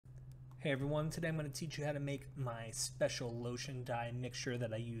Hey everyone, today I'm going to teach you how to make my special lotion dye mixture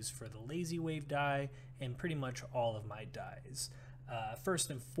that I use for the lazy wave dye and pretty much all of my dyes.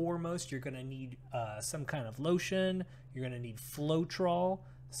 First and foremost, you're going to need some kind of lotion, you're going to need Floetrol,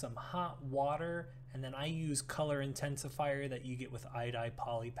 some hot water, and then I use color intensifier that you get with iDye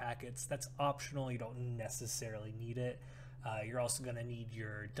poly packets. That's optional, you don't necessarily need it. You're also going to need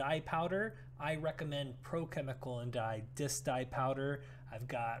your dye powder. I recommend Pro Chemical and Dye Disc Dye Powder. I've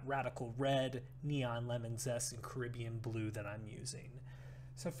got Radical Red, Neon Lemon Zest, and Caribbean Blue that I'm using.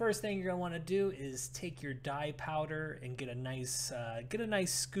 So first thing you're going to want to do is take your dye powder and get a nice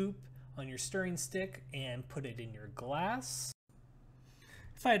scoop on your stirring stick and put it in your glass.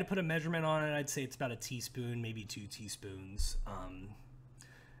 If I had to put a measurement on it, I'd say it's about a teaspoon, maybe 2 teaspoons.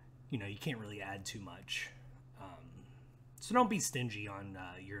 You can't really add too much. So don't be stingy on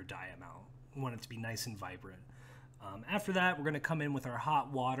your dye amount. You want it to be nice and vibrant. After that, we're going to come in with our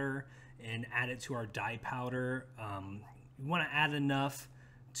hot water and add it to our dye powder. You want to add enough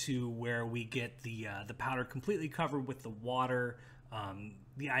to where we get the powder completely covered with the water.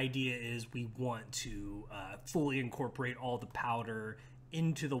 The idea is we want to fully incorporate all the powder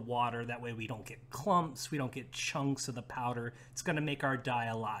into the water. That way we don't get clumps, we don't get chunks of the powder. It's going to make our dye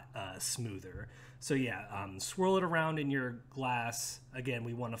a lot smoother. So yeah, swirl it around in your glass. Again,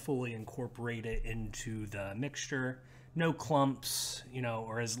 we want to fully incorporate it into the mixture. No clumps,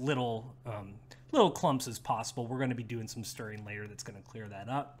 or as little clumps as possible. We're going to be doing some stirring later that's going to clear that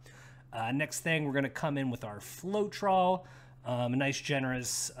up. Next thing, we're going to come in with our Floetrol, a nice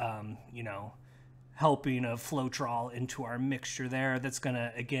generous, helping of Floetrol into our mixture there. That's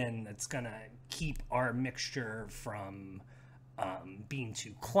gonna keep our mixture from being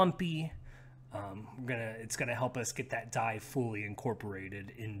too clumpy. It's gonna help us get that dye fully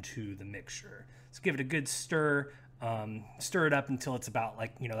incorporated into the mixture. So give it a good stir. Stir it up until it's about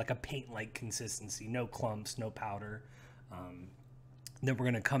like a paint-like consistency. No clumps, no powder. Then we're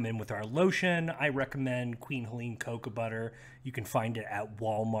going to come in with our lotion. I recommend Queen Helene Cocoa Butter. You can find it at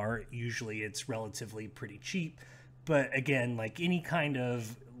Walmart. Usually it's relatively pretty cheap. But again, like any kind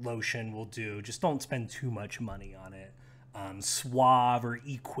of lotion will do. Just don't spend too much money on it. Suave or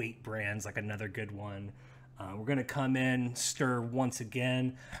Equate brands, like another good one. We're going to come in, stir once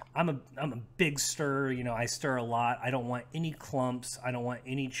again. I'm a big stirrer. I stir a lot. I don't want any clumps. I don't want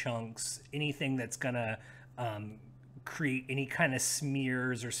any chunks. Anything that's going to create any kind of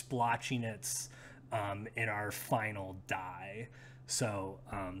smears or splotchiness in our final dye. So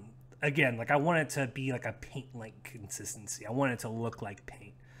again, I want it to be like a paint-like consistency. I want it to look like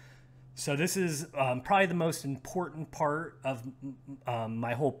paint. So this is probably the most important part of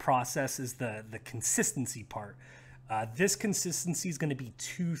my whole process is the consistency part. This consistency is going to be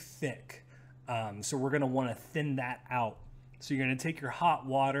too thick. So we're going to want to thin that out. So you're going to take your hot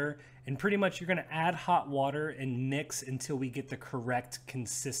water and pretty much you're going to add hot water and mix until we get the correct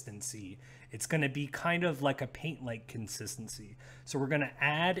consistency. It's going to be kind of like a paint-like consistency. So we're going to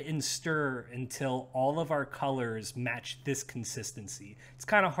add and stir until all of our colors match this consistency. It's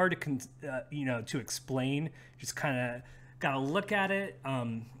kind of hard to to explain. Just kind of got to look at it.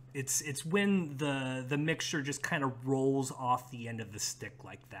 It's when the mixture just kind of rolls off the end of the stick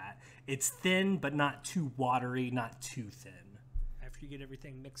like that. It's thin, but not too watery, not too thin. After you get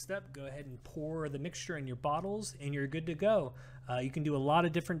everything mixed up, go ahead and pour the mixture in your bottles and you're good to go. You can do a lot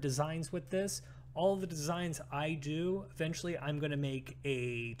of different designs with this. All of the designs I do, eventually I'm going to make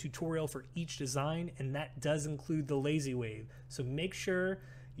a tutorial for each design, and that does include the lazy wave. So make sure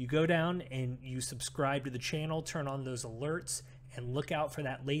you go down and you subscribe to the channel, turn on those alerts, and look out for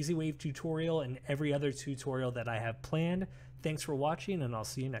that lazy wave tutorial and every other tutorial that I have planned. Thanks for watching, and I'll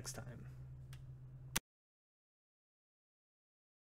see you next time.